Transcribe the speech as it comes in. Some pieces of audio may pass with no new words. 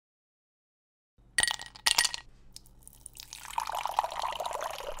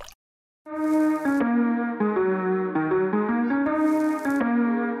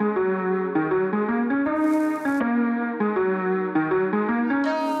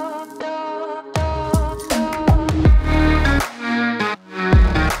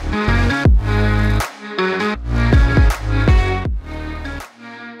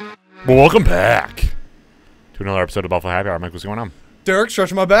Well, welcome back to another episode of Buffalo Happy Hour. Mike, what's going on? Derek,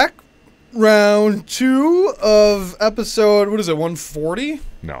 stretching my back. Round 2 of episode, 140?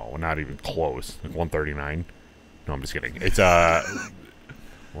 No, not even close. Like 139. No, I'm just kidding. It's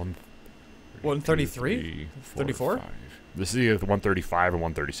 133? 34? This is either 135 or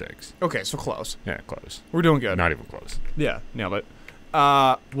 136. Okay, so close. Yeah, close. We're doing good. Not even close. Yeah, nailed it.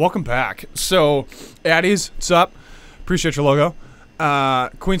 Welcome back. So, Addies, what's up? Appreciate your logo.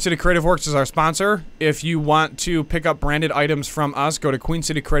 Queen City Creative Works is our sponsor. If you want to pick up branded items from us, go to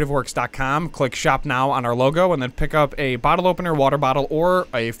queencitycreativeworks.com, click shop now on our logo, and then pick up a bottle opener, water bottle, or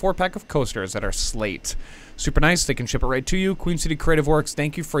a 4-pack of coasters that are Slate. Super nice. They can ship it right to you. Queen City Creative Works,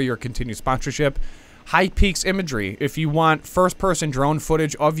 thank you for your continued sponsorship. High Peaks Imagery. If you want first-person drone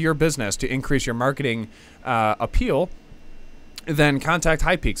footage of your business to increase your marketing appeal, then contact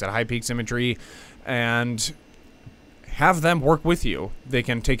High Peaks at High Peaks Imagery and have them work with you. They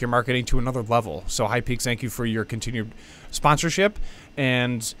can take your marketing to another level. So High Peaks, thank you for your continued sponsorship.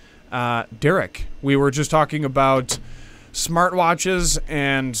 And Derek, we were just talking about smartwatches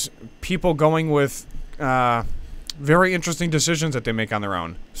and people going with very interesting decisions that they make on their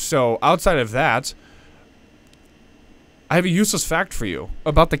own. So outside of that, I have a useless fact for you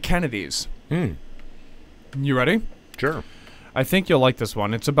about the Kennedys. You ready? Sure. I think you'll like this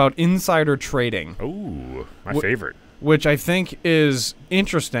one. It's about insider trading. Ooh, my favorite. Which I think is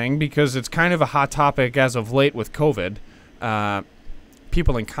interesting because it's kind of a hot topic as of late with COVID.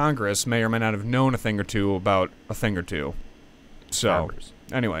 People in Congress may or may not have known a thing or two about a thing or two. So,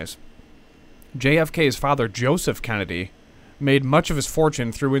 anyways, JFK's father, Joseph Kennedy, made much of his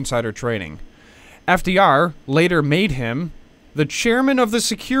fortune through insider trading. FDR later made him the chairman of the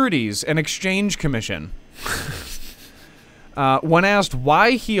Securities and Exchange Commission. When asked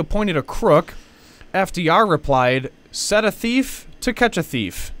why he appointed a crook, FDR replied, "Set a thief to catch a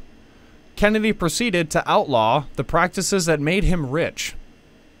thief." Kennedy proceeded to outlaw the practices that made him rich.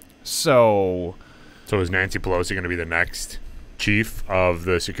 So is Nancy Pelosi going to be the next chief of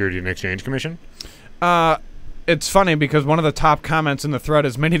the Security and Exchange Commission? It's funny because one of the top comments in the thread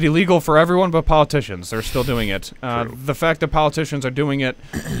is made it illegal for everyone but politicians. They're still doing it. The fact that politicians are doing it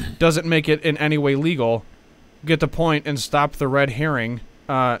doesn't make it in any way legal. Get the point and stop the red herring.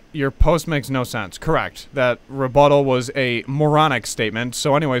 Your post makes no sense. Correct. That rebuttal was a moronic statement.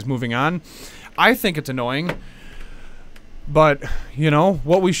 So anyways, moving on. I think it's annoying. But, you know,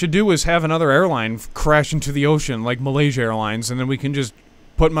 what we should do is have another airline crash into the ocean like Malaysia Airlines, and then we can just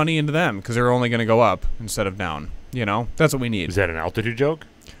put money into them because they're only going to go up instead of down. You know? That's what we need. Is that an altitude joke?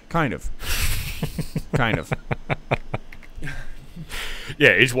 Kind of. Kind of. Yeah,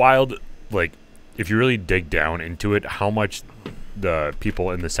 it's wild. Like, if you really dig down into it, how much the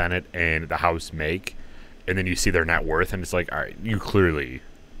people in the Senate and the House make, and then you see their net worth, and it's like, all right, you're clearly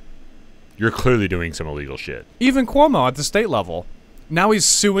doing some illegal shit. Even Cuomo at the state level. Now he's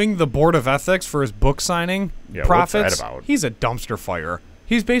suing the Board of Ethics for his book signing profits. What's that about? He's a dumpster fire.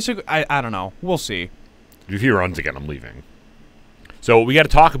 He's basically, I don't know. We'll see. If he runs again, I'm leaving. So we got to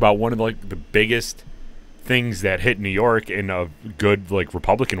talk about one of the biggest things that hit New York in a good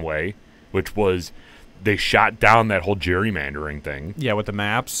Republican way, which was they shot down that whole gerrymandering thing. Yeah, with the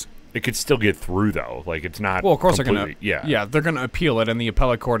maps. It could still get through, though. Like, it's not. Well, of course they're going to. Yeah, they're going to appeal it, and the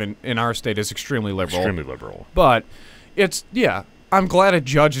appellate court in our state is extremely liberal. Extremely liberal. But it's, I'm glad a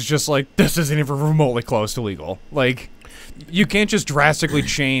judge is just like, this isn't even remotely close to legal. Like, you can't just drastically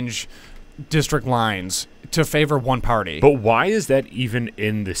change district lines to favor one party. But why is that even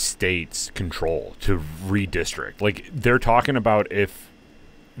in the state's control to redistrict? Like, they're talking about if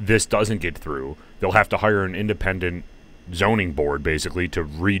this doesn't get through, they'll have to hire an independent zoning board basically to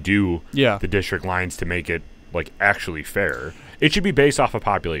redo the district lines to make it actually fair. It should be based off of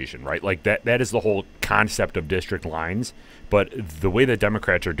population, right? Like that is the whole concept of district lines. But the way that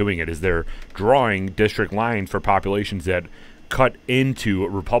Democrats are doing it is they're drawing district lines for populations that cut into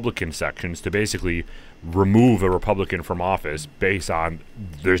Republican sections to basically remove a Republican from office based on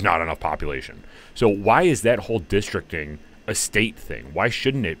there's not enough population. So why is that whole districting a state thing? Why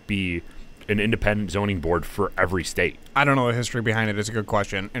shouldn't it be an independent zoning board for every state? I don't know the history behind it. It's a good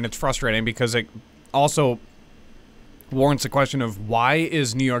question, and it's frustrating because it also warrants the question of why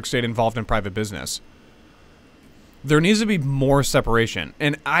is New York State involved in private business? There needs to be more separation,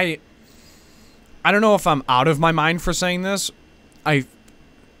 and I don't know if I'm out of my mind for saying this. I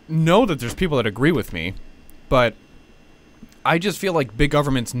know that there's people that agree with me, but I just feel like big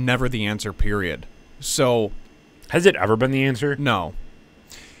government's never the answer, period. So has it ever been the answer? No.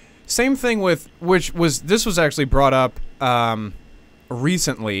 Same thing with, this was actually brought up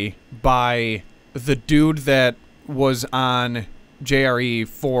recently by the dude that was on JRE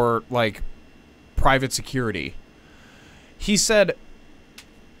for like private security. He said,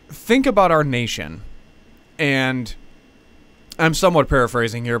 think about our nation, and I'm somewhat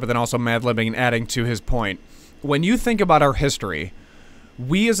paraphrasing here, but then also mad-libbing and adding to his point. When you think about our history,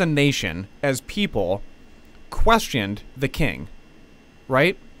 we as a nation, as people, questioned the king,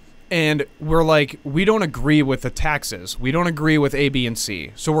 right? And we're like, we don't agree with the taxes. We don't agree with A, B, and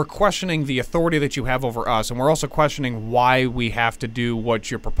C. So we're questioning the authority that you have over us, and we're also questioning why we have to do what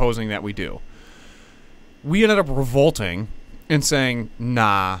you're proposing that we do. We ended up revolting and saying,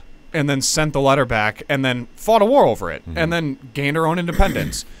 nah, and then sent the letter back and then fought a war over it and then gained our own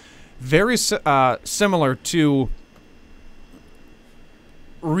independence. Very similar to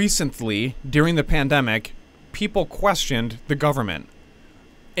recently, during the pandemic, people questioned the government.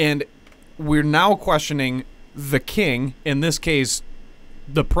 And we're now questioning the king, in this case,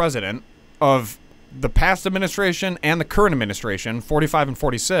 the president of the past administration and the current administration, 45 and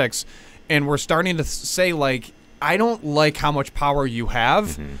 46, and we're starting to say, like, I don't like how much power you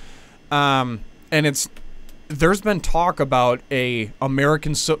have. And there's been talk about a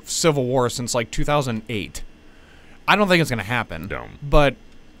American civil war since, like, 2008. I don't think it's going to happen. No. But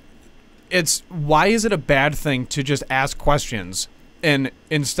why is it a bad thing to just ask questions? And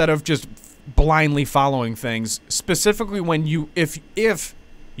instead of just blindly following things, specifically when if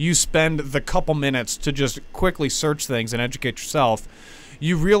you spend the couple minutes to just quickly search things and educate yourself,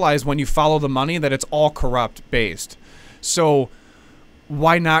 you realize when you follow the money that it's all corrupt based. So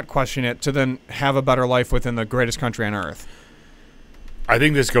why not question it to then have a better life within the greatest country on earth? I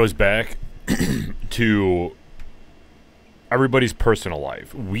think this goes back to everybody's personal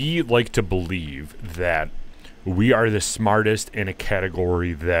life. We like to believe that we are the smartest in a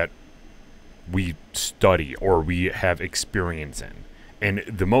category that we study or we have experience in. And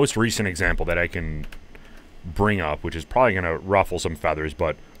the most recent example that I can bring up, which is probably going to ruffle some feathers,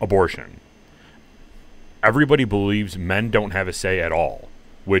 but abortion. Everybody believes men don't have a say at all,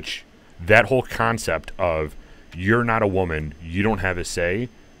 which that whole concept of you're not a woman, you don't have a say,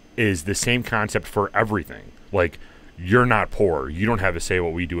 is the same concept for everything. Like, you're not poor, you don't have a say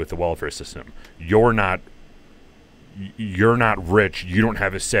what we do with the welfare system. You're not rich, you don't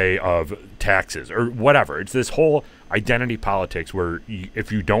have a say of taxes or whatever. It's this whole identity politics where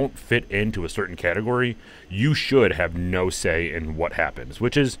if you don't fit into a certain category, you should have no say in what happens,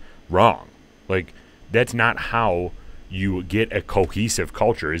 which is wrong. Like, that's not how you get a cohesive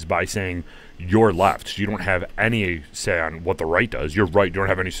culture, is by saying you're left, so you don't have any say on what the right does. You're right, you don't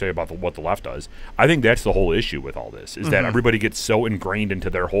have any say about what the left does. I think that's the whole issue with all this, is that everybody gets so ingrained into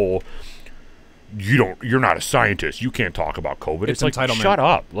their whole you're not a scientist, you can't talk about COVID. It's like, shut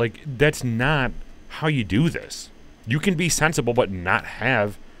up. Like, that's not how you do this. You can be sensible but not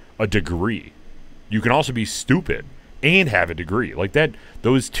have a degree. You can also be stupid and have a degree. Like, that,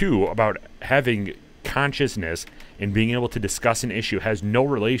 those two, about having consciousness and being able to discuss an issue, has no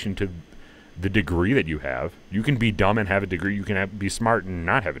relation to the degree that you have. You can be dumb and have a degree. You can be smart and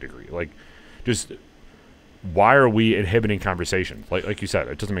not have a degree. Like, just why are we inhibiting conversation? Like you said,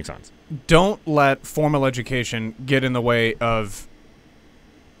 it doesn't make sense. Don't let formal education get in the way of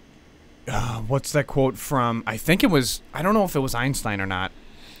what's that quote from? I think it was, I don't know if it was Einstein or not.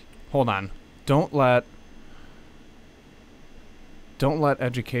 Hold on. Don't let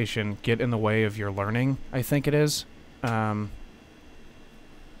education get in the way of your learning, I think it is.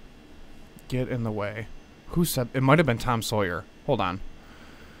 Get in the way. Who said? It might have been Tom Sawyer. Hold on.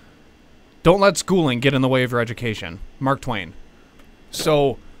 Don't let schooling get in the way of your education. Mark Twain.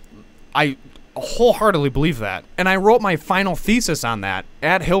 So I wholeheartedly believe that. And I wrote my final thesis on that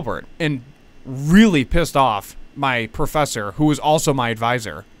at Hilbert and really pissed off my professor, who was also my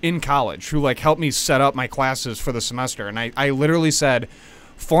advisor in college, who like helped me set up my classes for the semester. And I literally said,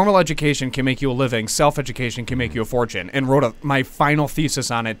 formal education can make you a living, self-education can make you a fortune, and wrote my final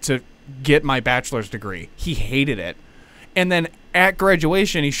thesis on it to get my bachelor's degree. He hated it. And then at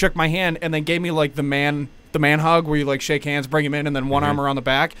graduation, he shook my hand and then gave me like the man hug where you like shake hands, bring him in, and then one arm around the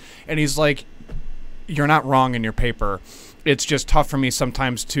back. And he's like, you're not wrong in your paper. It's just tough for me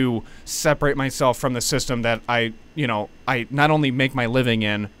sometimes to separate myself from the system that I not only make my living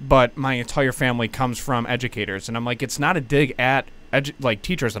in, but my entire family comes from educators. And I'm like, it's not a dig at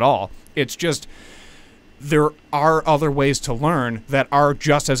teachers at all. It's just there are other ways to learn that are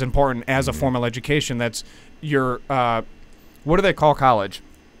just as important as a formal education. That's your what do they call college?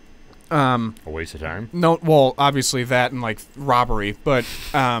 A waste of time? No, well, obviously that and like robbery, but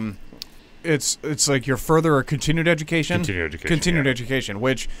it's like your further or continued education. Continued education,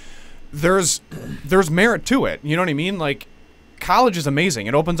 which there's merit to it. You know what I mean? Like, college is amazing.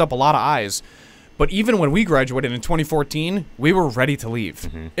 It opens up a lot of eyes. But even when we graduated in 2014, we were ready to leave.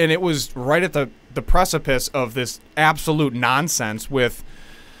 And it was right at the precipice of this absolute nonsense with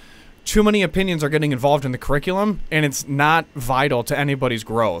too many opinions are getting involved in the curriculum, and it's not vital to anybody's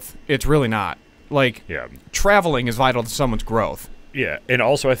growth. It's really not. Like, traveling is vital to someone's growth. Yeah, and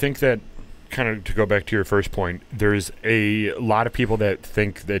also I think that, kind of to go back to your first point, there's a lot of people that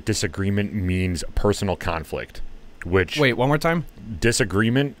think that disagreement means personal conflict, which... Wait, one more time?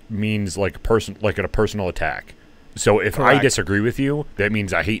 Disagreement means like a personal attack. So if Correct. I disagree with you, that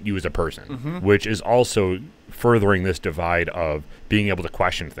means I hate you as a person, which is also furthering this divide of being able to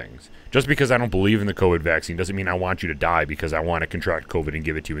question things. Just because I don't believe in the COVID vaccine doesn't mean I want you to die because I want to contract COVID and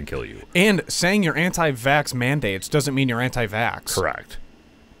give it to you and kill you. And saying you're anti-vax mandates doesn't mean you're anti-vax. Correct.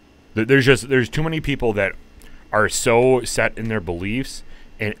 There's too many people that are so set in their beliefs,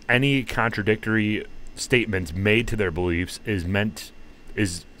 and any contradictory statements made to their beliefs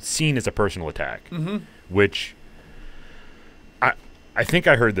is seen as a personal attack, which I think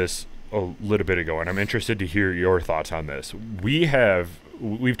I heard this a little bit ago, and I'm interested to hear your thoughts on this.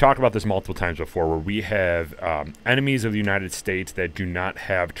 We've talked about this multiple times before, where we have enemies of the United States that do not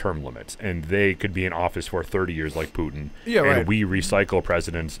have term limits, and they could be in office for 30 years like Putin. Yeah, right. And we recycle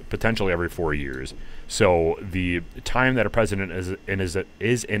presidents potentially every 4 years. So the time that a president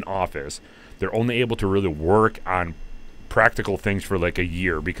is in office, they're only able to really work on practical things for like a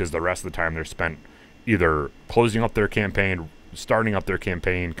year, because the rest of the time they're spent either closing up their campaign, starting up their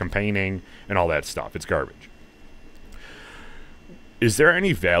campaign, campaigning, and all that stuff. It's garbage. Is there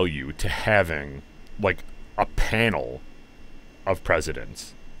any value to having like a panel of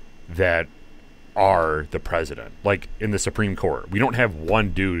presidents that are the president? Like in the Supreme Court, we don't have one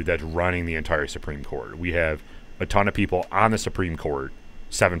dude that's running the entire Supreme Court. We have a ton of people on the Supreme Court,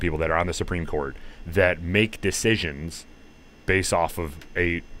 7 people that are on the Supreme Court, that make decisions based off of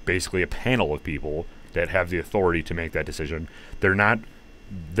basically a panel of people that have the authority to make that decision.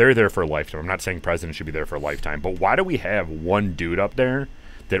 They're there for a lifetime. I'm not saying presidents should be there for a lifetime, but why do we have one dude up there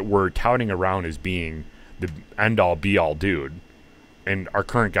that we're touting around as being the end-all, be-all dude, and our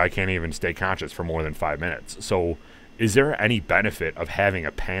current guy can't even stay conscious for more than 5 minutes? So is there any benefit of having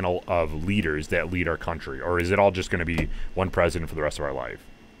a panel of leaders that lead our country, or is it all just going to be one president for the rest of our life?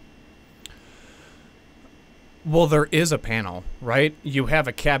 Well, there is a panel, right? You have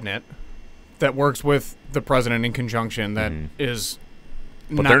a cabinet that works with the president in conjunction that is...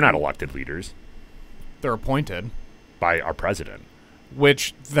 But they're not elected leaders. They're appointed. By our president.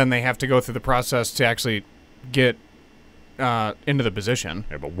 Which then they have to go through the process to actually get into the position.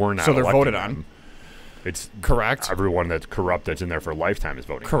 Yeah, but we're not. So they're voted them. on. It's correct. Everyone that's corrupt that's in there for a lifetime is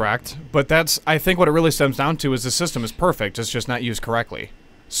voting. Correct. But I think what it really stems down to is the system is perfect. It's just not used correctly.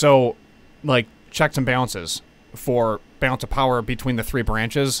 So, like, checks and balances for balance of power between the 3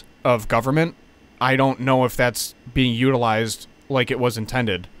 branches of government, I don't know if that's being utilized like it was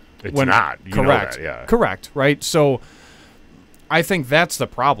intended. It's not. You correct. Know that, yeah. Correct, right? So I think that's the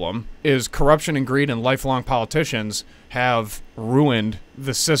problem, is corruption and greed and lifelong politicians have ruined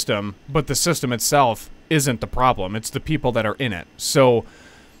the system, but the system itself isn't the problem. It's the people that are in it. So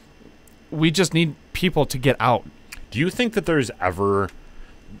we just need people to get out. Do you think that there's ever...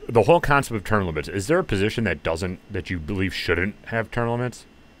 The whole concept of term limits, is there a position that you believe shouldn't have term limits?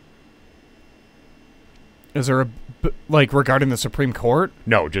 Is there like regarding the Supreme Court?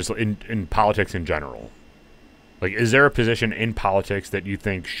 No, just in politics in general. Like, is there a position in politics that you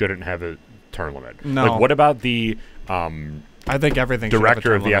think shouldn't have a term limit? No. Like, what about the I think everything director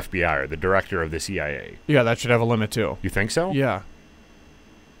should have of the FBI or the director of the CIA? Yeah, that should have a limit too. You think so? Yeah.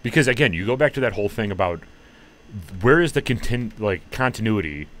 Because again, you go back to that whole thing about where is the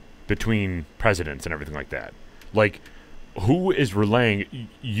continuity between presidents and everything like that? Like, who is relaying?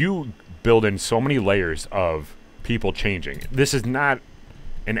 You build in so many layers of people changing. This is not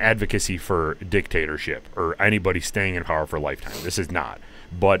an advocacy for dictatorship or anybody staying in power for a lifetime. This is not.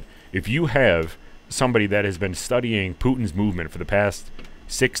 But if you have somebody that has been studying Putin's movement for the past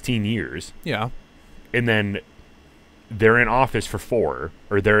 16 years, yeah, and then they're in office for 4,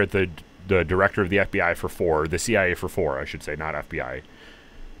 or they're at the director of the FBI for 4, the CIA for 4, I should say, not FBI,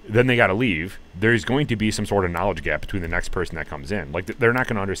 then they got to leave. There's going to be some sort of knowledge gap between the next person that comes in. Like, they're not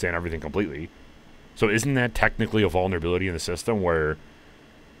going to understand everything completely. So isn't that technically a vulnerability in the system where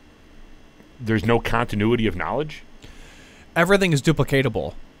there's no continuity of knowledge? Everything is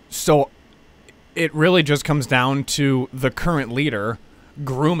duplicatable. So it really just comes down to the current leader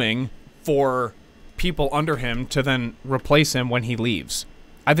grooming for people under him to then replace him when he leaves.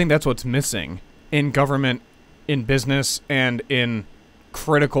 I think that's what's missing in government, in business, and in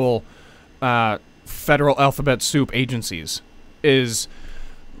critical federal alphabet soup agencies, is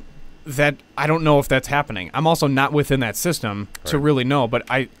that I don't know if that's happening. I'm also not within that system to really know, but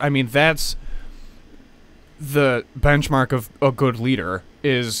I mean, that's the benchmark of a good leader,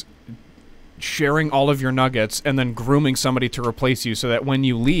 is sharing all of your nuggets and then grooming somebody to replace you so that when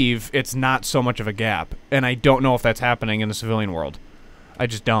you leave, it's not so much of a gap. And I don't know if that's happening in the civilian world. I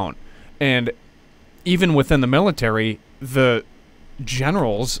just don't. And even within the military, the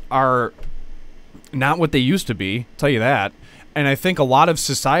generals are not what they used to be, tell you that. And I think a lot of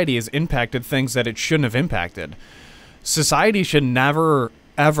society has impacted things that it shouldn't have impacted. Society should never,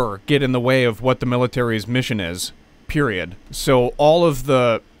 ever get in the way of what the military's mission is, period. So all of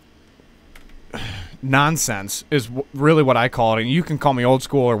the nonsense is really what I call it. And you can call me old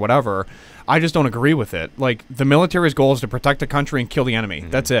school or whatever. I just don't agree with it. Like, the military's goal is to protect the country and kill the enemy.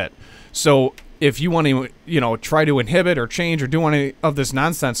 That's it. So if you want to, try to inhibit or change or do any of this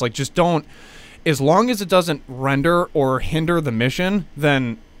nonsense, like, just don't. As long as it doesn't render or hinder the mission,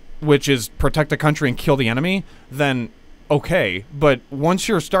 then, which is protect the country and kill the enemy, then okay. But once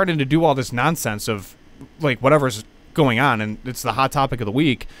you're starting to do all this nonsense of, like, whatever's going on, and it's the hot topic of the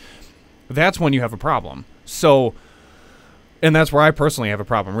week, that's when you have a problem. So, and that's where I personally have a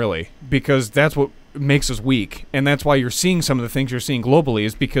problem, really, because that's what makes us weak. And that's why you're seeing some of the things you're seeing globally,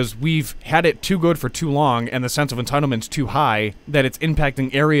 is because we've had it too good for too long, and the sense of entitlement's too high, that it's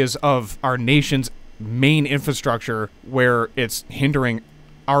impacting areas of our nation's main infrastructure where it's hindering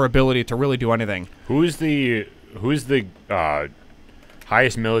our ability to really do anything. Who's the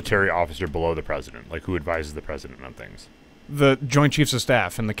highest military officer below the president? Like, who advises the president on things? The Joint Chiefs of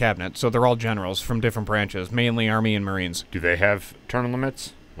Staff and the cabinet. So they're all generals from different branches, mainly Army and Marines. Do they have term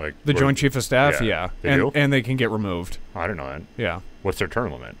limits? Like the Joint Chief of Staff, yeah. They and do? and they can get removed. Oh, I didn't know that. Yeah. What's their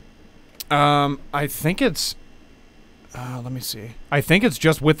term limit? I think it's. Let me see. I think it's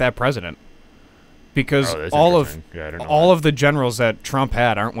just with that president, because all of the generals that Trump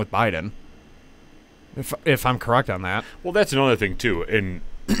had aren't with Biden. If I'm correct on that. Well, that's another thing too, and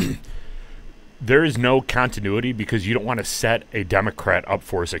there is no continuity because you don't want to set a Democrat up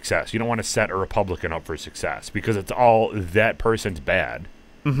for success. You don't want to set a Republican up for success because it's all that person's bad.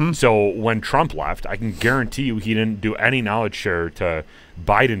 Mm-hmm. So when Trump left, I can guarantee you he didn't do any knowledge share to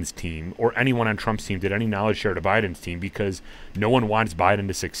Biden's team, or anyone on Trump's team did any knowledge share to Biden's team, because no one wants Biden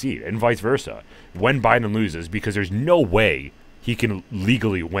to succeed, and vice versa. When Biden loses, because there's no way he can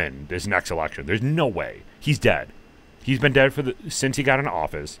legally win this next election. There's no way. He's dead. He's been dead since he got in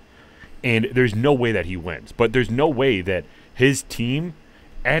office, and there's no way that he wins. But there's no way that his team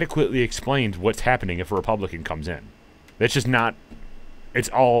adequately explains what's happening if a Republican comes in. That's just not. It's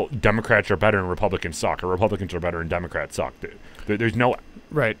all Democrats are better and Republicans suck, or Republicans are better and Democrats suck. There's no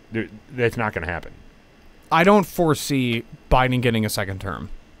right. That's not going to happen. I don't foresee Biden getting a second term.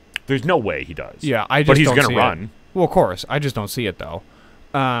 There's no way he does. Yeah, I just but he's going to run. Well, of course, I just don't see it though.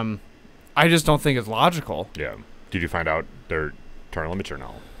 I just don't think it's logical. Yeah. Did you find out their term limits or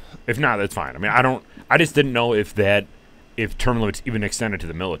no? If not, that's fine. I mean, I just didn't know if term limits even extended to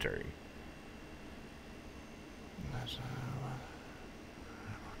the military.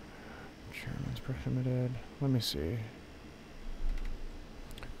 Chairman's prohibited. Let me see.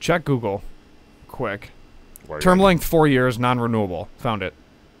 Check Google. Quick. Term length 4 years, non-renewable. Found it.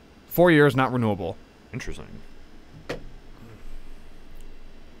 4 years, not renewable. Interesting.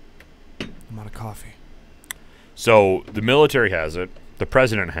 I'm out of coffee. So the military has it. The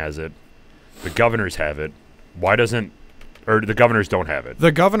president has it. The governors have it. Why doesn't, or the governors don't have it?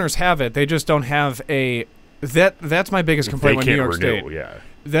 The governors have it. They just don't have a. That's my biggest complaint with New York State. Yeah.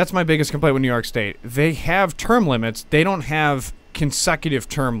 That's my biggest complaint with New York State. They have term limits. They don't have consecutive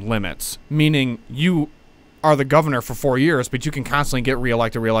term limits, meaning you are the governor for 4 years, but you can constantly get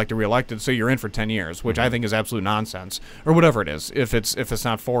reelected, so you're in for 10 years, which I think is absolute nonsense, or whatever it is. If it's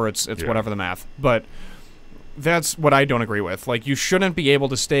not 4, it's whatever the math. But that's what I don't agree with. Like, you shouldn't be able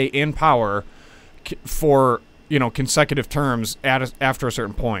to stay in power for consecutive terms after a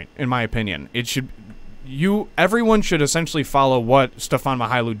certain point. In my opinion, everyone should essentially follow what Stefan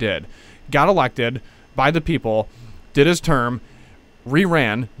Mihailu did. Got elected by the people, did his term,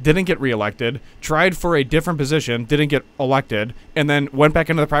 re-ran, didn't get reelected, tried for a different position, didn't get elected, and then went back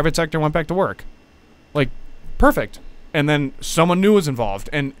into the private sector, went back to work. Like, perfect. And then someone new was involved,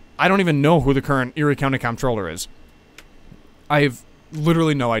 and I don't even know who the current Erie County Comptroller is. I have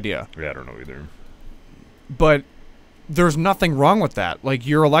literally no idea. Yeah, I don't know either. But there's nothing wrong with that. Like,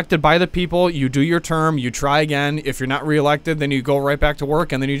 you're elected by the people, you do your term, you try again. If you're not reelected, then you go right back to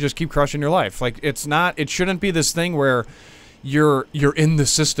work, and then you just keep crushing your life. Like, it shouldn't be this thing where you're in the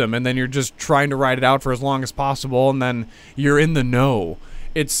system and then you're just trying to ride it out for as long as possible, and then you're in the know.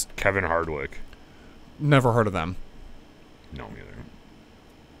 It's Kevin Hardwick. Never heard of them. No, either.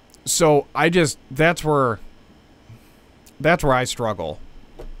 So that's where I struggle.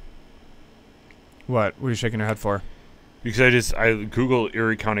 What are you shaking your head for? Because I Google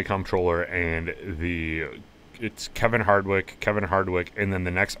Erie County Comptroller and it's Kevin Hardwick, and then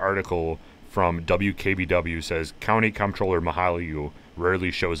the next article from WKBW says County Comptroller Mahaliu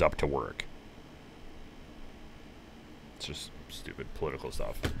rarely shows up to work. It's just stupid political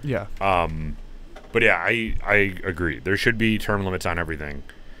stuff. Yeah. But yeah, I agree. There should be term limits on everything.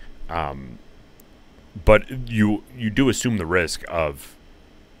 But you do assume the risk of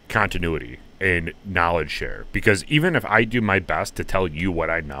continuity and knowledge share, because even if I do my best to tell you what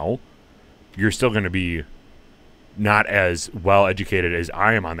I know, you're still going to be not as well educated as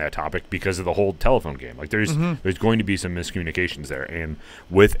I am on that topic because of the whole telephone game. Like there's going to be some miscommunications there, and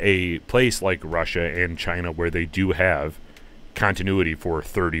with a place like Russia and China where they do have continuity for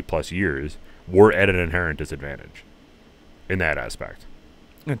 30 plus years, we're at an inherent disadvantage in that aspect.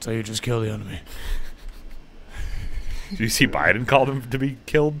 Until you just kill the enemy. Do you see Biden called him to be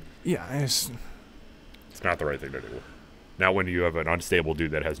killed? Yeah, it's not the right thing to do. Not when you have an unstable dude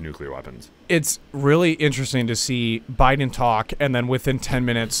that has nuclear weapons. It's really interesting to see Biden talk, and then within 10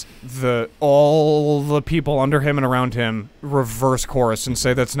 minutes, all the people under him and around him reverse course and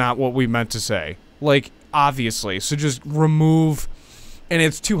say that's not what we meant to say. Like, obviously. So just remove... And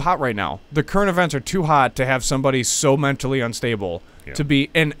it's too hot right now. The current events are too hot to have somebody so mentally unstable to be...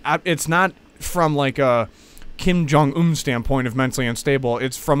 And it's not from like a Kim Jong-un standpoint of mentally unstable.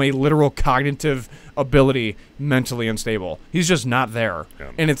 It's from a literal cognitive ability mentally unstable. He's just not there.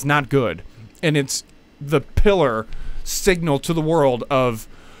 Yeah. And it's not good. And it's the pillar signal to the world of...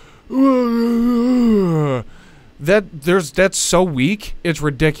 That's so weak, it's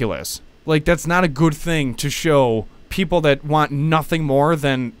ridiculous. Like, that's not a good thing to show people that want nothing more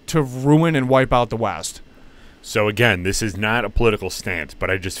than to ruin and wipe out the West. So again, this is not a political stance, but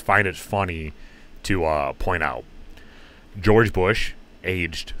I just find it funny to point out. George Bush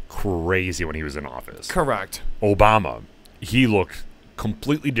aged crazy when he was in office. Correct. Obama, he looked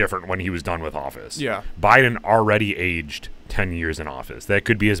completely different when he was done with office. Yeah. Biden already aged 10 years in office. That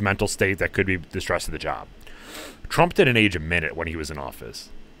could be his mental state. That could be the stress of the job. Trump didn't age a minute when he was in office.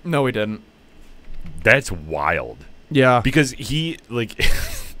 No, he didn't. That's wild. Yeah. Because he, like,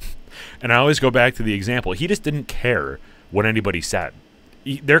 and I always go back to the example, he just didn't care what anybody said.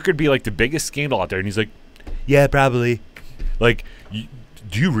 There could be, like, the biggest scandal out there, and he's like, yeah, probably. Like,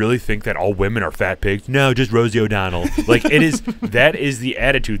 do you really think that all women are fat pigs? No, just Rosie O'Donnell. Like, that is the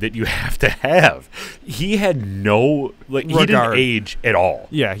attitude that you have to have. He had no, like, regard. He didn't age at all.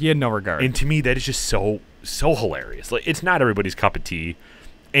 Yeah, he had no regard. And to me, that is just so hilarious. Like, it's not everybody's cup of tea,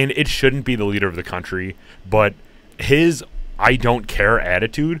 and it shouldn't be the leader of the country, but his I don't care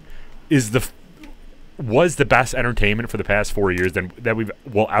attitude was the best entertainment for the past 4 years that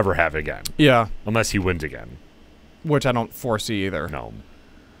we'll ever have again. Yeah. Unless he wins again. Which I don't foresee either. No.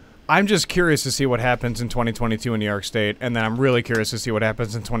 I'm just curious to see what happens in 2022 in New York State, and then I'm really curious to see what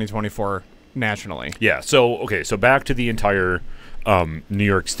happens in 2024 nationally. Yeah, so back to the entire New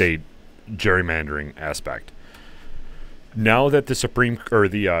York State gerrymandering aspect. Now that the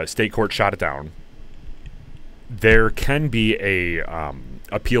state court shot it down, there can be a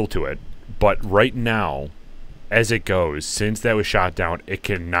appeal to it, but right now, as it goes, since that was shot down, it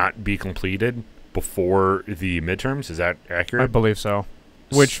cannot be completed before the midterms. Is that accurate? I believe so.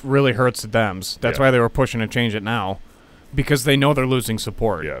 Which really hurts the Dems. That's why they were pushing to change it now, because they know they're losing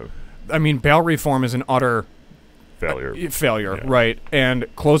support. Yeah. I mean, bail reform is an utter failure, yeah. Right?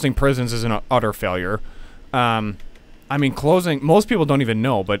 And closing prisons is an utter failure. I mean, most people don't even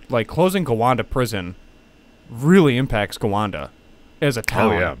know, but like closing Gowanda prison really impacts Gowanda as a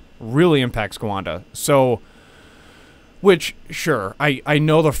town. Oh, yeah. Really impacts Gowanda. So, which, sure, I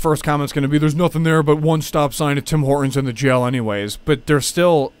know the first comment's going to be, there's nothing there but one stop sign at Tim Hortons in the jail anyways, but there's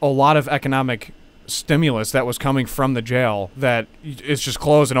still a lot of economic stimulus that was coming from the jail that is just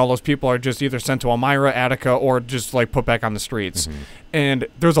closed, and all those people are just either sent to Elmira, Attica, or just like put back on the streets. Mm-hmm. And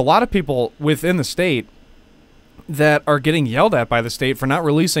there's a lot of people within the state that are getting yelled at by the state for not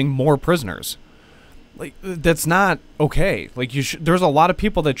releasing more prisoners. Like, that's not okay. Like, there's a lot of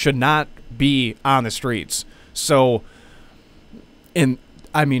people that should not be on the streets. So, and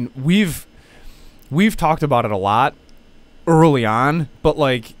I mean, we've talked about it a lot early on, but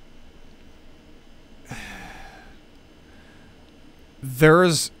like,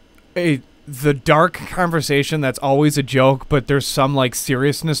 there's the dark conversation that's always a joke, but there's some like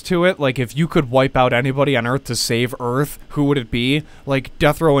seriousness to it. Like, if you could wipe out anybody on Earth to save Earth, who would it be? Like,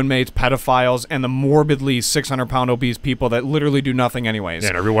 death row inmates, pedophiles, and the morbidly 600-pound obese people that literally do nothing anyways. Yeah,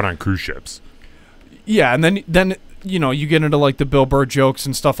 and everyone on cruise ships. Yeah, and then you know, you get into like the Bill Burr jokes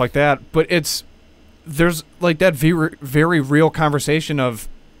and stuff like that, but there's like that very, very real conversation of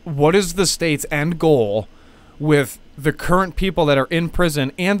what is the state's end goal with the current people that are in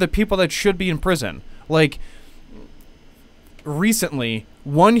prison and the people that should be in prison. Like, recently,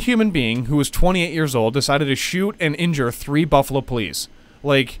 one human being who was 28 years old decided to shoot and injure 3 Buffalo police.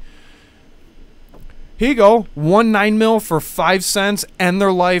 Like, here you go, 9 mil for 5 cents, end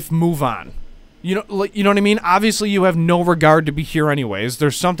their life, move on. You know what I mean? Obviously, you have no regard to be here anyways.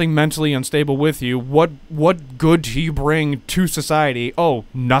 There's something mentally unstable with you. What good do you bring to society? Oh,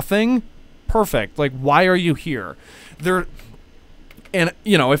 nothing? Perfect. Like, why are you here? And,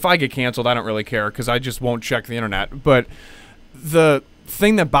 you know, if I get canceled, I don't really care because I just won't check the internet. But the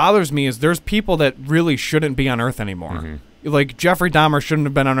thing that bothers me is there's people that really shouldn't be on Earth anymore. Mm-hmm. Like, Jeffrey Dahmer shouldn't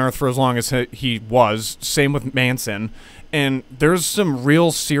have been on Earth for as long as he was. Same with Manson. And there's some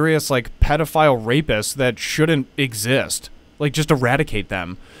real serious, like, pedophile rapists that shouldn't exist. Like, just eradicate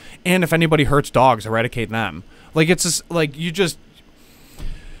them. And if anybody hurts dogs, eradicate them. Like, it's just, like,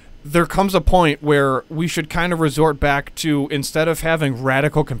 there comes a point where we should kind of resort back to, instead of having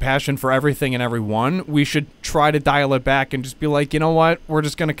radical compassion for everything and everyone, we should try to dial it back and just be like, you know what? We're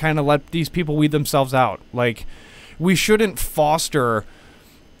just going to kind of let these people weed themselves out. Like, we shouldn't foster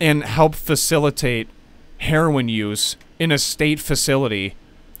and help facilitate heroin use in a state facility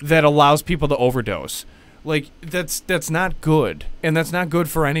that allows people to overdose. Like, that's not good, and that's not good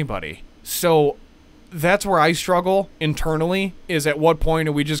for anybody. So that's where I struggle internally, is at what point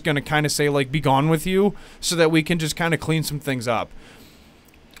are we just going to kind of say, like, be gone with you, so that we can just kind of clean some things up.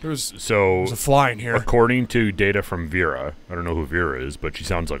 There's a fly in here. According to data from Vera, I don't know who Vera is, but she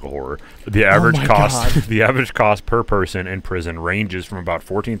sounds like a whore. The average cost per person in prison ranges from about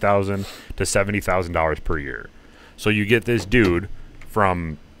 $14,000 to $70,000 per year. So you get this dude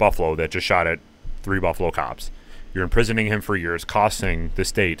from Buffalo that just shot at 3 Buffalo cops. You're imprisoning him for years, costing the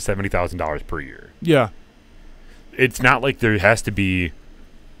state $70,000 per year. Yeah. It's not like there has to be,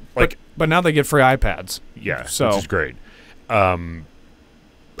 like, but now they get free iPads. Yeah, so, which is great. And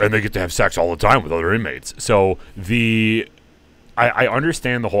they get to have sex all the time with other inmates. So I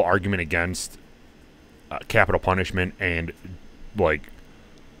understand the whole argument against capital punishment and, like,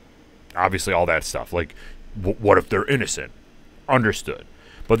 obviously all that stuff. Like, what if they're innocent? Understood.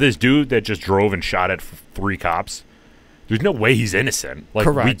 But this dude that just drove and shot at 3 cops, there's no way he's innocent. Like,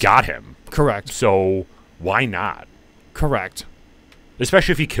 correct. We got him. Correct. So why not? Correct.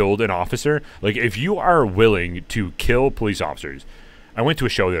 Especially if he killed an officer. Like, if you are willing to kill police officers. I went to a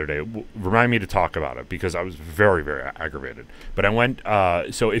show the other day. Remind me to talk about it because I was very, very aggravated. But I went,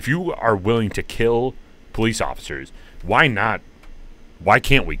 so if you are willing to kill police officers, why not? Why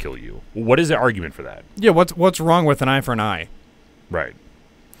can't we kill you? What is the argument for that? Yeah, what's wrong with an eye for an eye? Right.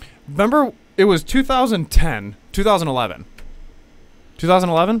 Remember, it was 2011. 2011?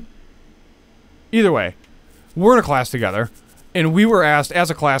 Either way, we're in a class together, and we were asked as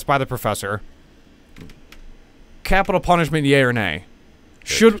a class by the professor, capital punishment, yay or nay?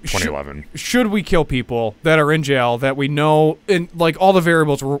 2011. Should we kill people that are in jail that we know, and like all the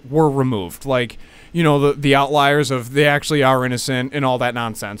variables were removed, like, you know, the outliers of they actually are innocent and all that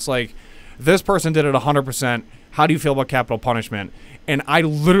nonsense. Like, this person did it 100%. How do you feel about capital punishment? And I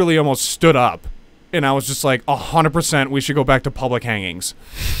literally almost stood up, and I was just like, 100%. We should go back to public hangings.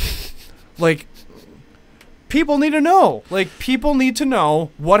 Like, people need to know. Like, people need to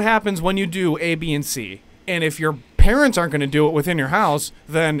know what happens when you do A, B, and C. And if your parents aren't going to do it within your house,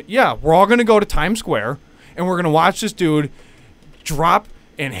 then, yeah, we're all going to go to Times Square, and we're going to watch this dude drop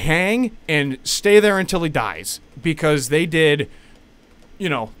and hang and stay there until he dies. Because they did, you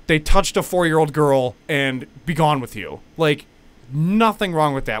know, they touched a 4-year-old girl and be gone with you. Like, nothing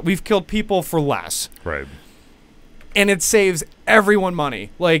wrong with that. We've killed people for less. Right. And it saves everyone money.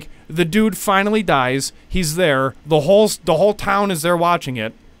 Like, the dude finally dies. He's there. The whole town is there watching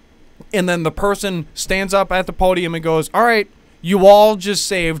it. And then the person stands up at the podium and goes, all right, you all just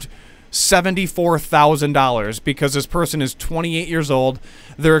saved $74,000 because this person is 28 years old.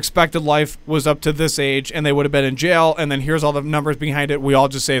 Their expected life was up to this age, and they would have been in jail. And then here's all the numbers behind it. We all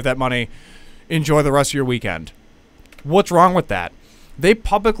just saved that money. Enjoy the rest of your weekend. What's wrong with that? They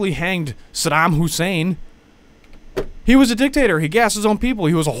publicly hanged Saddam Hussein. He was a dictator. He gassed his own people.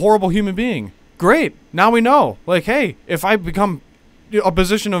 He was a horrible human being. Great. Now we know. Like, hey, if I become a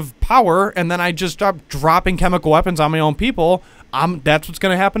position of power and then I just start dropping chemical weapons on my own people, that's what's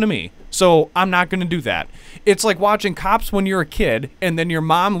going to happen to me. So I'm not going to do that. It's like watching Cops when you're a kid, and then your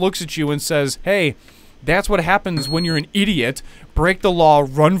mom looks at you and says, hey, that's what happens when you're an idiot, break the law,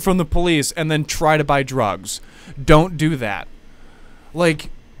 run from the police, and then try to buy drugs. Don't do that. Like,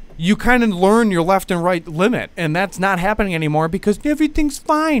 you kind of learn your left and right limit, and that's not happening anymore because everything's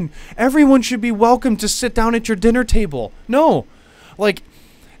fine. Everyone should be welcome to sit down at your dinner table. No, like,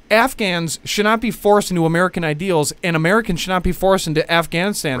 Afghans should not be forced into American ideals, and Americans should not be forced into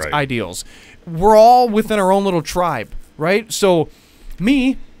Afghanistan's ideals. We're all within our own little tribe, right? So,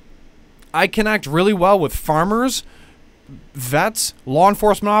 I connect really well with farmers, vets, law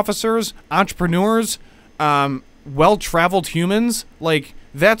enforcement officers, entrepreneurs, well-traveled humans. Like,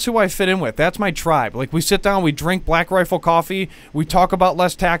 that's who I fit in with. That's my tribe. Like, we sit down, we drink Black Rifle coffee, we talk about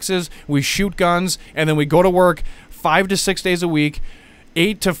less taxes, we shoot guns, and then we go to work 5 to 6 days a week,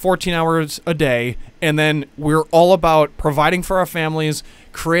 8 to 14 hours a day, and then we're all about providing for our families,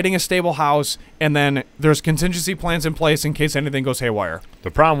 creating a stable house, and then there's contingency plans in place in case anything goes haywire.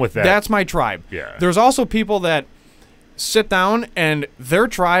 The problem with that... That's my tribe. Yeah. There's also people that sit down, and their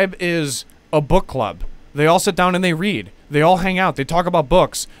tribe is a book club. They all sit down and they read. They all hang out. They talk about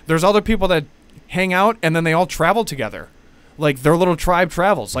books. There's other people that hang out, and then they all travel together. Like, their little tribe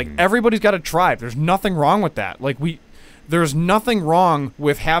travels. Like, everybody's got a tribe. There's nothing wrong with that. Like, there's nothing wrong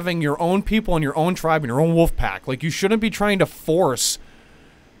with having your own people in your own tribe and your own wolf pack. Like, you shouldn't be trying to force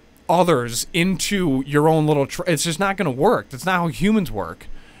others into your own little tribe. It's just not going to work. That's not how humans work.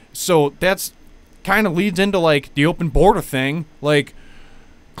 So that's kind of leads into, like, the open border thing. Like,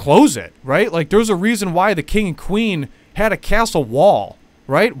 close it, right? Like, there's a reason why the king and queen had a castle wall,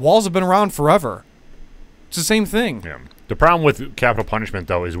 right? Walls have been around forever. It's the same thing. Yeah. The problem with capital punishment,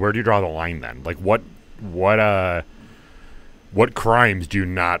 though, is where do you draw the line then? Like, what crimes do you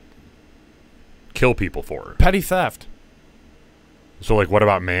not kill people for? Petty theft. So, like, what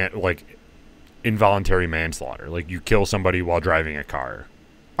about involuntary manslaughter? Like, you kill somebody while driving a car.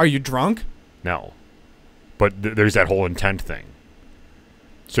 Are you drunk? No. But there's that whole intent thing.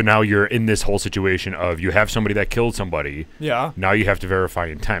 So now you're in this whole situation of you have somebody that killed somebody. Yeah. Now you have to verify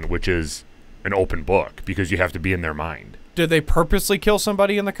intent, which is an open book because you have to be in their mind. Did they purposely kill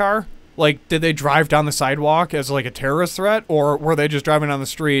somebody in the car? Like, did they drive down the sidewalk as, like, a terrorist threat? Or were they just driving down the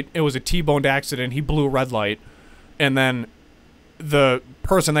street? It was a T-boned accident. He blew a red light. And then the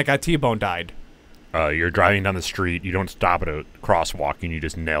person that got T-boned died. You're driving down the street. You don't stop at a crosswalk, and you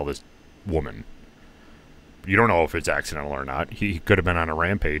just nail this woman. You don't know if it's accidental or not. He could have been on a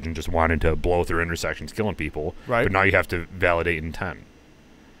rampage and just wanted to blow through intersections, killing people. Right. But now you have to validate intent,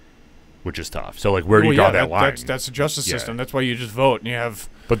 which is tough. So, like, where do you draw that line? That's the justice system. That's why you just vote and you have...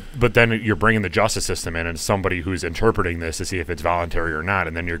 But then you're bringing the justice system in and somebody who's interpreting this to see if it's voluntary or not,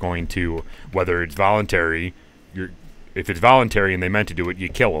 and then you're going to, whether it's voluntary, if it's voluntary and they meant to do it, you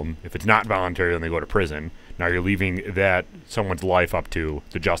kill them. If it's not voluntary, then they go to prison. Now you're leaving someone's life up to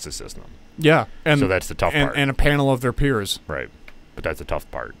the justice system. Yeah. And so that's the tough part. And a panel of their peers. Right. But that's the tough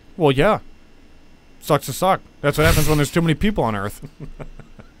part. Well, yeah. Sucks to suck. That's what happens when there's too many people on Earth.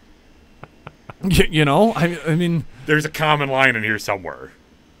 You know? I mean... There's a common line in here somewhere.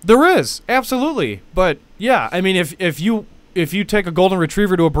 There is. Absolutely. But, yeah. I mean, if you take a golden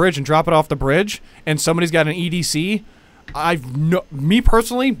retriever to a bridge and drop it off the bridge and somebody's got an EDC, me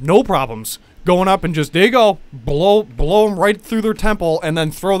personally, no problems. Going up and just, there you go, blow them right through their temple and then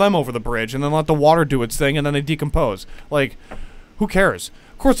throw them over the bridge and then let the water do its thing and then they decompose. Like, who cares?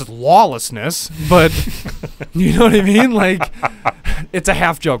 Of course, it's lawlessness, but you know what I mean? Like, it's a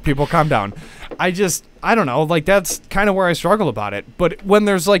half joke. People, calm down. I don't know. Like, that's kind of where I struggle about it. But when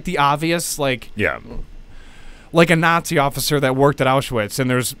there's, like, the obvious, like... Yeah. Like a Nazi officer that worked at Auschwitz and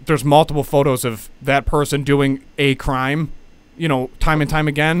there's multiple photos of that person doing a crime... You know, time and time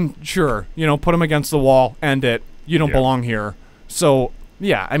again, sure. You know, put them against the wall, end it. You don't belong here. So,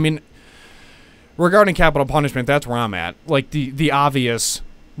 yeah, I mean, regarding capital punishment, that's where I'm at. Like, the obvious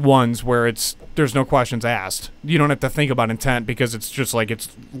ones where there's no questions asked. You don't have to think about intent because it's just like it's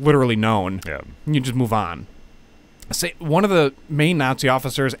literally known. Yeah. You just move on. Say, one of the main Nazi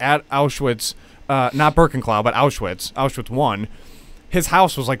officers at Auschwitz, not Birkenau, but Auschwitz 1, his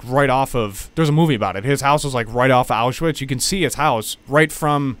house was like right off of, there's a movie about it. His house was like right off of Auschwitz. You can see his house right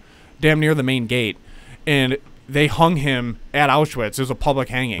from damn near the main gate. And they hung him at Auschwitz. It was a public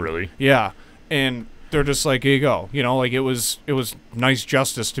hanging. Really? Yeah. And they're just like, here you go. You know, like it was nice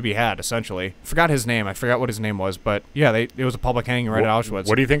justice to be had, essentially. Forgot his name. I forgot what his name was. But yeah, it was a public hanging right at Auschwitz.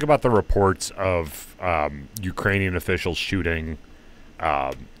 What do you think about the reports of Ukrainian officials shooting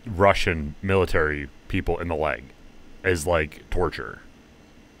Russian military people in the leg as like torture?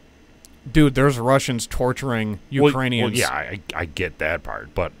 Dude, there's Russians torturing Ukrainians. Well, yeah, I get that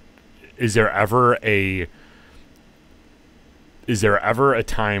part, but is there ever a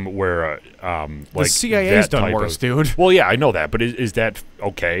time where like the CIA's done worse, dude? Well, yeah, I know that, but is that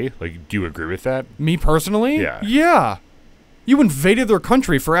okay? Like, do you agree with that? Me personally? Yeah. Yeah. You invaded their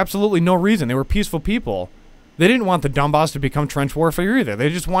country for absolutely no reason. They were peaceful people. They didn't want the Donbass to become trench warfare either. They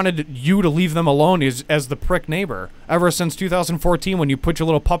just wanted you to leave them alone as the prick neighbor ever since 2014 when you put your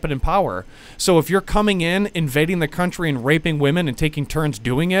little puppet in power. So if you're coming in, invading the country and raping women and taking turns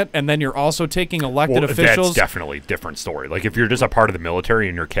doing it, and then you're also taking elected officials... That's definitely a different story. Like if you're just a part of the military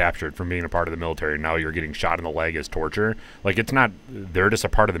and you're captured from being a part of the military and now you're getting shot in the leg as torture, like it's not... They're just a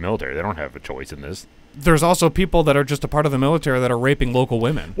part of the military. They don't have a choice in this. There's also people that are just a part of the military that are raping local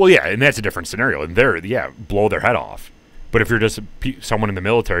women. Well, yeah, and that's a different scenario. And blow their head off. But if you're just someone in the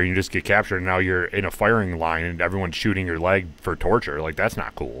military and you just get captured and now you're in a firing line and everyone's shooting your leg for torture, like that's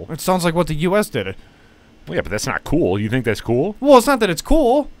not cool. It sounds like what the U.S. did. Well, yeah, but that's not cool. You think that's cool? Well, it's not that it's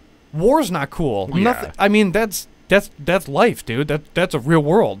cool. War's not cool. Well, Nothing. I mean, that's life, dude. That's a real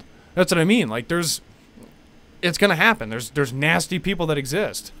world. That's what I mean. Like, it's gonna happen. There's nasty people that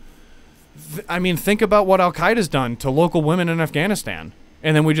exist. I mean, think about what Al Qaeda's done to local women in Afghanistan,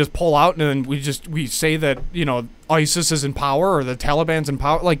 and then we just pull out, and then we say that ISIS is in power or the Taliban's in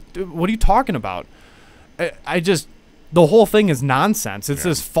power. Like, what are you talking about? The whole thing is nonsense. It's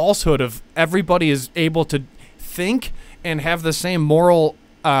this falsehood of everybody is able to think and have the same moral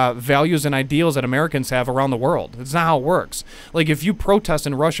values and ideals that Americans have around the world. It's not how it works. Like, if you protest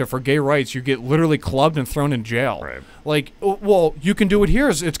in Russia for gay rights, you get literally clubbed and thrown in jail. Right. Like, well, you can do it here.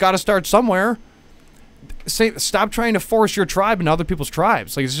 It's got to start somewhere. Stop trying to force your tribe into other people's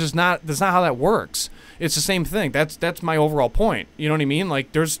tribes. Like, it's just not. That's not how that works. It's the same thing. That's my overall point. You know what I mean?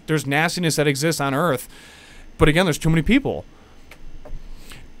 Like, there's nastiness that exists on Earth, but again, there's too many people.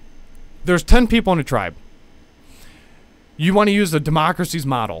 There's 10 people in a tribe. You want to use the democracy's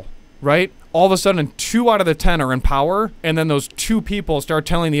model, right? All of a sudden, 2 out of the 10 are in power, and then those 2 people start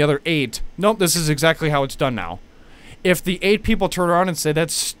telling the other 8, nope, this is exactly how it's done now. If the 8 people turn around and say,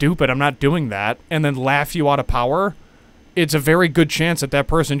 that's stupid, I'm not doing that, and then laugh you out of power, it's a very good chance that that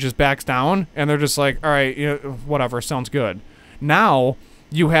person just backs down, and they're just like, all right, whatever, sounds good. Now,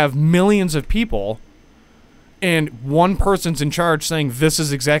 you have millions of people, and one person's in charge saying this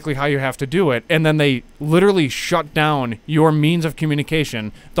is exactly how you have to do it, and then they literally shut down your means of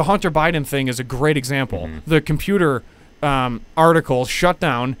communication. The Hunter Biden thing is a great example. Mm-hmm. The computer article shut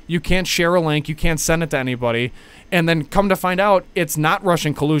down. You can't share a link. You can't send it to anybody. And then come to find out, it's not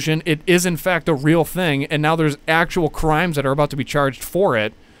Russian collusion. It is, in fact, a real thing, and now there's actual crimes that are about to be charged for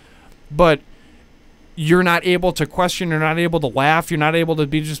it. But you're not able to question, you're not able to laugh, you're not able to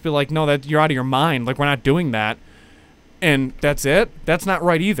just be like, no, that you're out of your mind, like we're not doing that, and that's it. That's not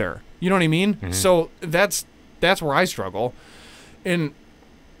right either. You know what I mean? Mm-hmm. So that's where I struggle. And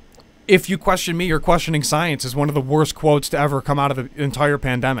if you question me, you're questioning science is one of the worst quotes to ever come out of the entire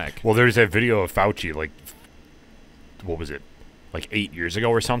pandemic. Well, there's that video of Fauci, like, what was it, like 8 years ago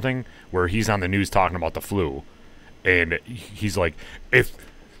or something, where he's on the news talking about the flu, and he's like, if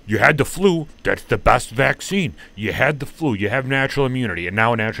you had the flu, that's the best vaccine. You had the flu, you have natural immunity, and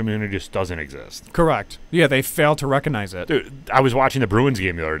now natural immunity just doesn't exist. Correct. Yeah, they failed to recognize it. Dude, I was watching the Bruins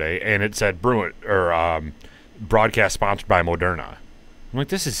game the other day, and it said broadcast sponsored by Moderna. I'm like,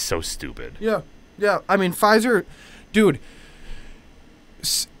 this is so stupid. Yeah. I mean, Pfizer, dude,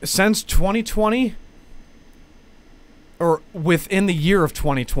 since 2020, or within the year of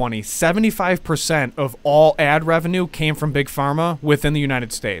 2020, 75% of all ad revenue came from Big Pharma within the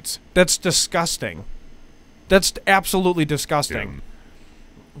United States. That's disgusting. That's absolutely disgusting.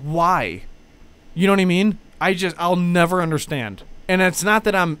 Yeah. Why? You know what I mean? I'll never understand. And it's not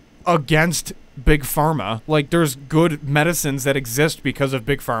that I'm against Big Pharma. Like, there's good medicines that exist because of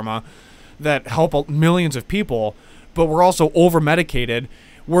Big Pharma that help millions of people, but we're also over-medicated.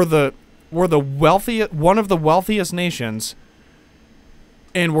 We're the wealthiest, one of the wealthiest nations,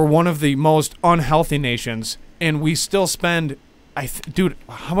 and we're one of the most unhealthy nations, and we still spend, dude,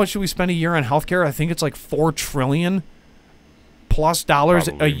 how much do we spend a year on healthcare? I think it's like $4 trillion plus dollars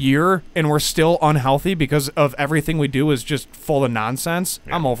a year, and we're still unhealthy because of everything we do is just full of nonsense.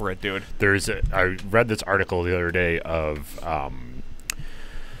 Yeah. I'm over it, dude. I read this article the other day of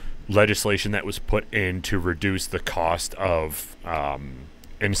legislation that was put in to reduce the cost of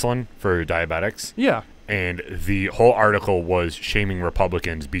insulin for diabetics. Yeah. And the whole article was shaming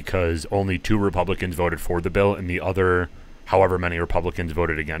Republicans because only 2 Republicans voted for the bill and the other however many Republicans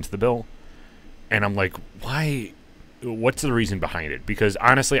voted against the bill. And I'm like, why? What's the reason behind it? Because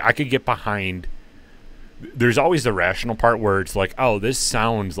honestly, I could get behind. There's always the rational part where it's like, oh, this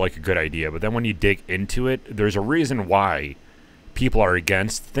sounds like a good idea. But then when you dig into it, there's a reason why people are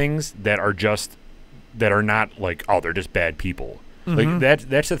against things that are not like, oh, they're just bad people. Mm-hmm. Like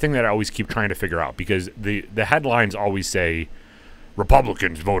that's the thing that I always keep trying to figure out, because the headlines always say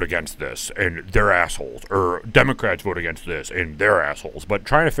Republicans vote against this and they're assholes, or Democrats vote against this and they're assholes. But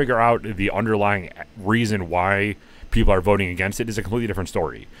trying to figure out the underlying reason why people are voting against it is a completely different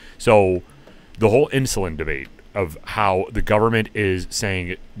story. So the whole insulin debate of how the government is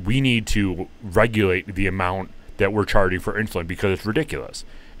saying we need to regulate the amount that we're charging for insulin because it's ridiculous.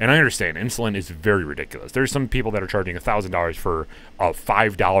 And I understand insulin is very ridiculous. There's some people that are charging $1,000 for a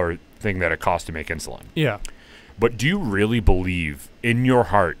 $5 thing that it costs to make insulin. Yeah. But do you really believe in your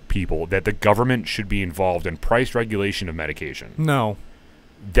heart, people, that the government should be involved in price regulation of medication? No.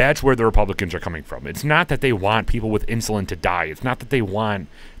 That's where the Republicans are coming from. It's not that they want people with insulin to die. It's not that they want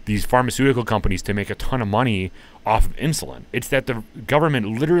these pharmaceutical companies to make a ton of money off of insulin. It's that the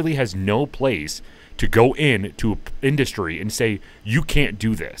government literally has no place to go into industry and say, you can't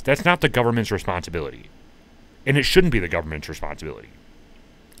do this. That's not the government's responsibility. And it shouldn't be the government's responsibility.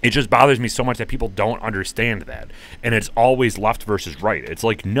 It just bothers me so much that people don't understand that. And it's always left versus right. It's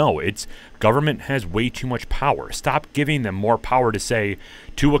like, no, it's government has way too much power. Stop giving them more power to say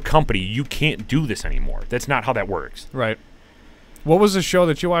to a company, you can't do this anymore. That's not how that works. Right. What was the show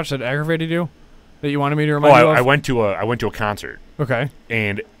that you watched that aggravated you? That you wanted me to remind you of? I went to a concert. Okay.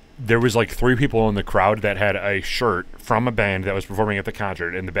 And there was like 3 people in the crowd that had a shirt from a band that was performing at the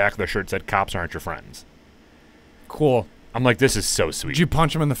concert. And the back of the shirt said, "Cops aren't your friends." Cool. I'm like, this is so sweet. Did you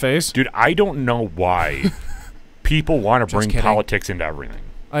punch him in the face? Dude, I don't know why people want to bring kidding. politics into everything.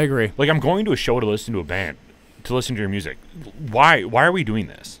 I agree. Like, I'm going to a show to listen to a band, to listen to your music. Why are we doing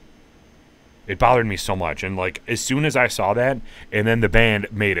this? It bothered me so much. And, like, as soon as I saw that, and then the band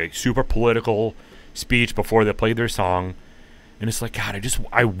made a super political speech before they played their song, and it's like, God,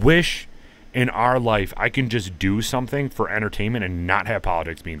 I wish in our life I can just do something for entertainment and not have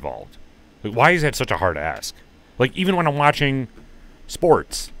politics be involved. Like, why is that such a hard ask? Like, even when I'm watching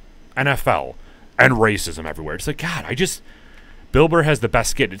sports, NFL, and racism everywhere, it's like, God, Bill Burr has the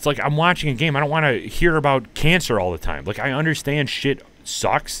best skit. It's like, I'm watching a game. I don't want to hear about cancer all the time. Like, I understand shit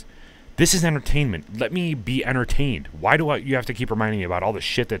sucks. This is entertainment. Let me be entertained. Why do you have to keep reminding me about all the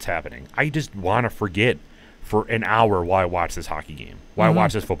shit that's happening? I just want to forget for an hour while I watch this hockey game, while I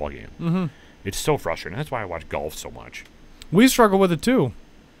watch this football game. Mm-hmm. It's so frustrating. That's why I watch golf so much. We struggle with it, too.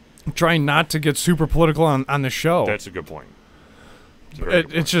 Trying not to get super political on the show. That's a good point.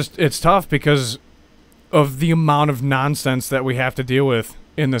 It's tough because of the amount of nonsense that we have to deal with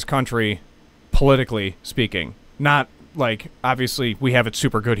in this country, politically speaking. Not like, obviously, we have it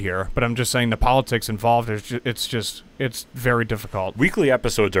super good here, but I'm just saying the politics involved, it's very difficult. Weekly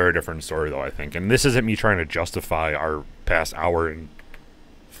episodes are a different story, though, I think. And this isn't me trying to justify our past hour and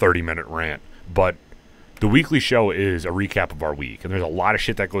 30-minute rant, but the weekly show is a recap of our week, and there's a lot of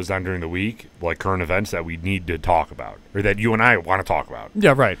shit that goes down during the week, like current events that we need to talk about, or that you and I want to talk about.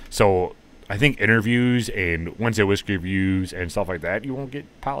 Yeah, right. So I think interviews and Wednesday Whiskey reviews and stuff like that, you won't get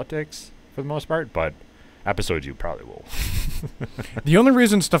politics for the most part, but episodes you probably will. The only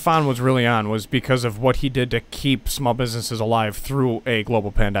reason Stefan was really on was because of what he did to keep small businesses alive through a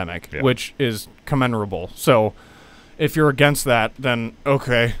global pandemic, which is commendable. So if you're against that, then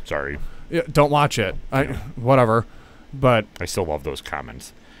okay. Sorry. Yeah, don't watch it. Whatever. But I still love those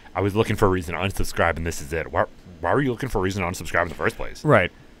comments. I was looking for a reason to unsubscribe, and this is it. Why were you looking for a reason to unsubscribe in the first place? Right.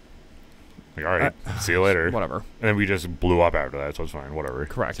 Like, all right, see you later. Whatever. And then we just blew up after that, so it's fine. Whatever.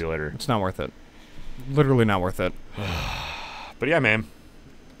 Correct. See you later. It's not worth it. Literally not worth it. But yeah, man.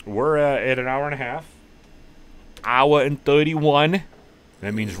 We're at an hour and a half. Hour and 31.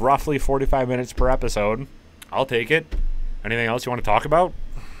 That means roughly 45 minutes per episode. I'll take it. Anything else you want to talk about?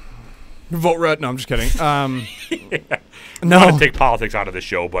 Vote red. No, I'm just kidding. Yeah. No. I want to take politics out of the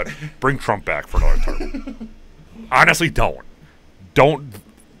show, but bring Trump back for another term. Honestly, don't. Don't.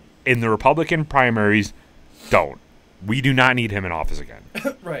 In the Republican primaries, don't. We do not need him in office again.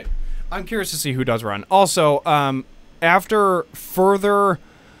 Right. I'm curious to see who does run. Also, after further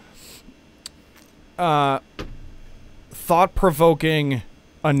thought-provoking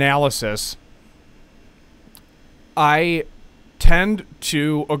analysis, I tend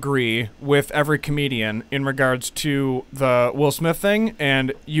to agree with every comedian in regards to the Will Smith thing,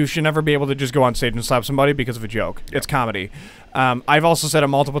 and you should never be able to just go on stage and slap somebody because of a joke. Yep. It's comedy. I've also said it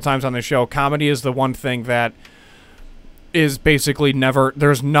multiple times on this show. Comedy is the one thing that is basically never,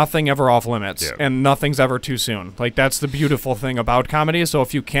 there's nothing ever off limits, and nothing's ever too soon. Like, that's the beautiful thing about comedy. So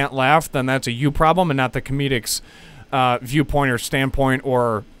if you can't laugh, then that's a you problem and not the comedic's viewpoint or standpoint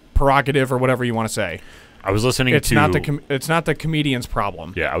or prerogative or whatever you want to say. I was listening it's not the comedian's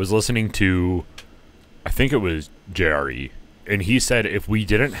problem. Yeah, I was listening to, I think it was JRE, and he said if we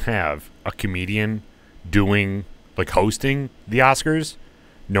didn't have a comedian doing, like, hosting the Oscars,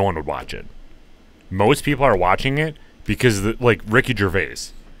 no one would watch it. Most people are watching it because like Ricky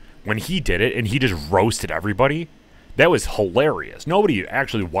Gervais, when he did it and he just roasted everybody, that was hilarious. Nobody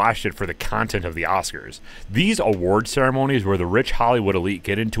actually watched it for the content of the Oscars. These award ceremonies where the rich Hollywood elite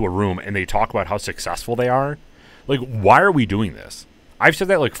get into a room and they talk about how successful they are, like, why are we doing this? I've said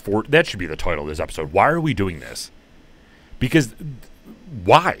that that should be the title of this episode. Why are we doing this? Because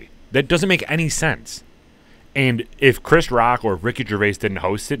why? That doesn't make any sense. And if Chris Rock or Ricky Gervais didn't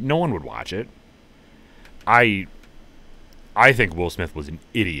host it, no one would watch it. I think Will Smith was an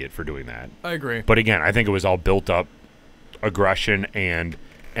idiot for doing that. I agree. But again, I think it was all built up aggression and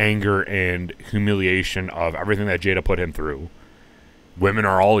anger and humiliation of everything that Jada put him through. Women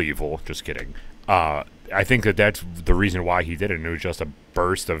are all evil. Just kidding. I think that's the reason why he did it. And it was just a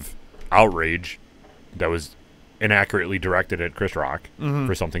burst of outrage that was inaccurately directed at Chris Rock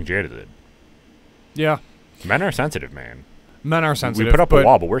for something Jada did. Yeah. Men are sensitive, man. Men are sensitive. We put up a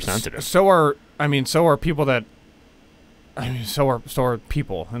wall, but we're sensitive. So are people that. So are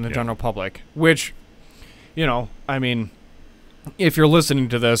people in the general public. Which, if you're listening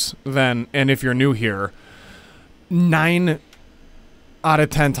to this, then, and if you're new here, 9 out of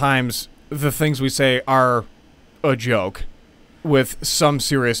 10 times the things we say are a joke with some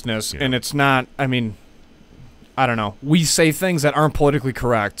seriousness, and it's not. I don't know. We say things that aren't politically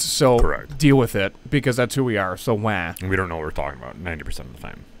correct, so deal with it, because that's who we are. So wah. And we don't know what we're talking about 90% of the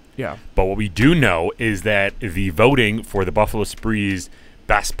time. Yeah. But what we do know is that the voting for the Buffalo Spree's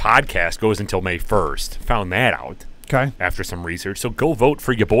Best Podcast goes until May 1st. Found that out. Okay. After some research. So go vote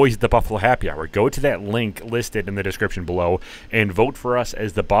for your boys at the Buffalo Happy Hour. Go to that link listed in the description below and vote for us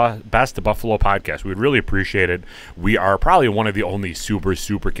as the Best Buffalo Podcast. We'd really appreciate it. We are probably one of the only super,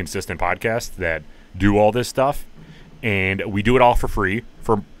 super consistent podcasts that do all this stuff. And we do it all for free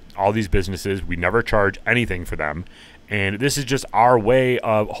for all these businesses. We never charge anything for them. And this is just our way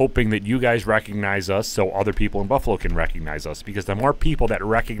of hoping that you guys recognize us so other people in Buffalo can recognize us. Because the more people that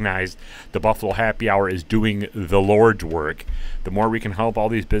recognize the Buffalo Happy Hour is doing the Lord's work, the more we can help all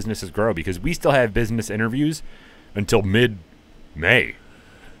these businesses grow. Because we still have business interviews until mid-May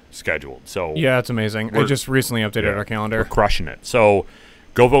scheduled. So yeah, it's amazing. I just recently updated our calendar. We're crushing it. So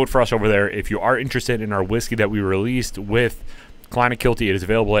go vote for us over there. If you are interested in our whiskey that we released with Klein & Kilty, it is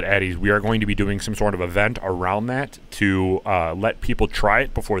available at Eddie's. We are going to be doing some sort of event around that to let people try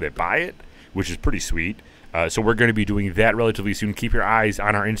it before they buy it, which is pretty sweet. So we're going to be doing that relatively soon. Keep your eyes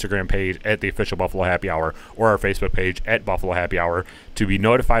on our Instagram page at the official Buffalo Happy Hour or our Facebook page at Buffalo Happy Hour to be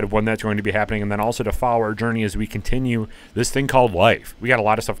notified of when that's going to be happening, and then also to follow our journey as we continue this thing called life. We got a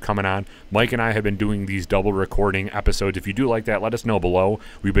lot of stuff coming on. Mike and I have been doing these double recording episodes. If you do like that, let us know below.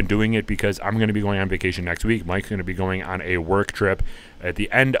 We've been doing it because I'm going to be going on vacation next week. Mike's going to be going on a work trip at the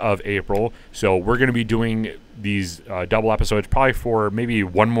end of April. So we're going to be doing these double episodes probably for maybe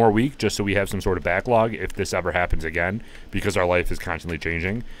one more week, just so we have some sort of backlog if this ever happens again, because our life is constantly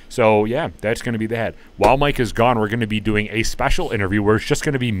changing. So yeah, that's going to be that. While Mike is gone, we're going to be doing a special interview where it's just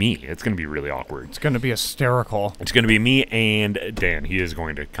going to be me. It's going to be really awkward. It's going to be hysterical. It's going to be me and Dan. He is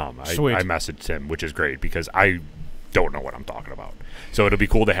going to come. Sweet. I messaged him, which is great because I don't know what I'm talking about. So it'll be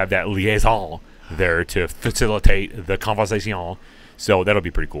cool to have that liaison there to facilitate the conversation. So that'll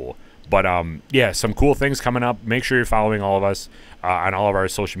be pretty cool. But yeah, some cool things coming up. Make sure you're following all of us on all of our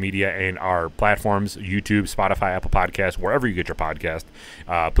social media and our platforms, YouTube, Spotify, Apple Podcasts, wherever you get your podcast.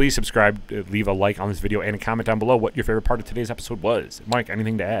 Please subscribe, leave a like on this video, and a comment down below what your favorite part of today's episode was. Mike,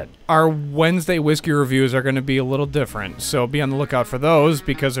 anything to add? Our Wednesday whiskey reviews are going to be a little different, so be on the lookout for those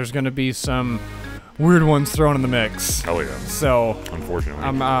because there's going to be some weird ones thrown in the mix. Oh yeah. So unfortunately,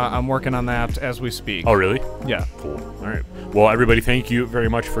 I'm working on that as we speak. Oh really? Yeah. Cool. All right. Well, everybody, thank you very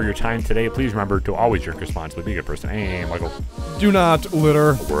much for your time today. Please remember to always drink responsibly. Be a good person. Hey, Michael. Do not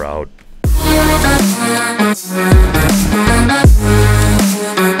litter. We're out.